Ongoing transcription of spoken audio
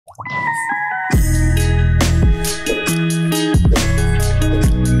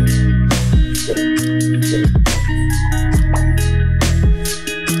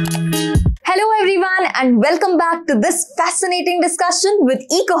welcome back to this fascinating discussion with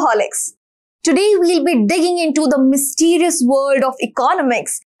Ecoholics. Today we'll be digging into the mysterious world of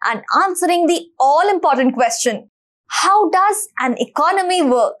economics and answering the all-important question, how does an economy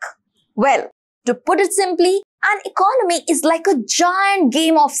work? Well, to put it simply, an economy is like a giant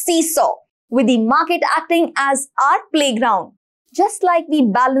game of seesaw, with the market acting as our playground. Just like we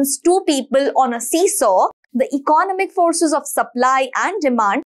balance two people on a seesaw, the economic forces of supply and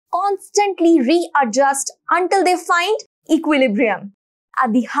demand constantly readjust until they find equilibrium.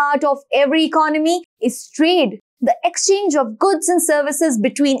 At the heart of every economy is trade, the exchange of goods and services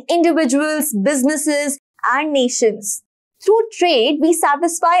between individuals, businesses, and nations. Through trade, we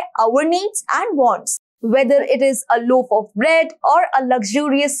satisfy our needs and wants, whether it is a loaf of bread or a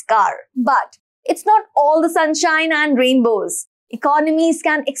luxurious car. But it's not all the sunshine and rainbows. Economies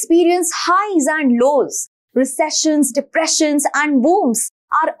can experience highs and lows. Recessions, depressions, and booms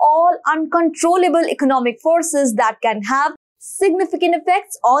are all uncontrollable economic forces that can have significant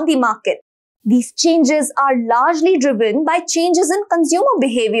effects on the market. These changes are largely driven by changes in consumer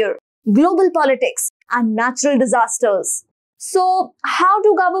behavior, global politics, and natural disasters. So, how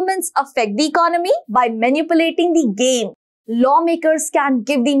do governments affect the economy? By manipulating the game. Lawmakers can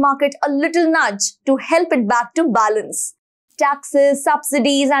give the market a little nudge to help it back to balance. Taxes,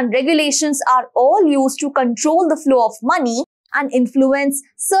 subsidies, and regulations are all used to control the flow of money and influence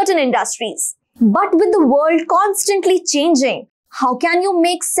certain industries. But with the world constantly changing, how can you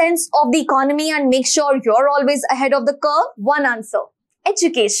make sense of the economy and make sure you're always ahead of the curve? One answer: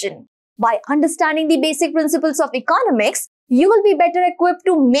 education. By understanding the basic principles of economics, you will be better equipped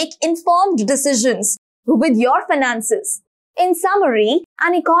to make informed decisions with your finances. In summary,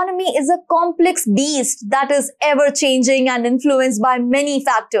 an economy is a complex beast that is ever-changing and influenced by many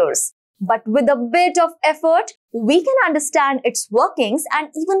factors. But with a bit of effort, we can understand its workings and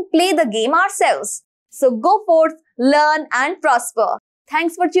even play the game ourselves. So go forth, learn and prosper.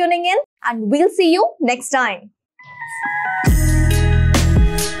 Thanks for tuning in, and we'll see you next time.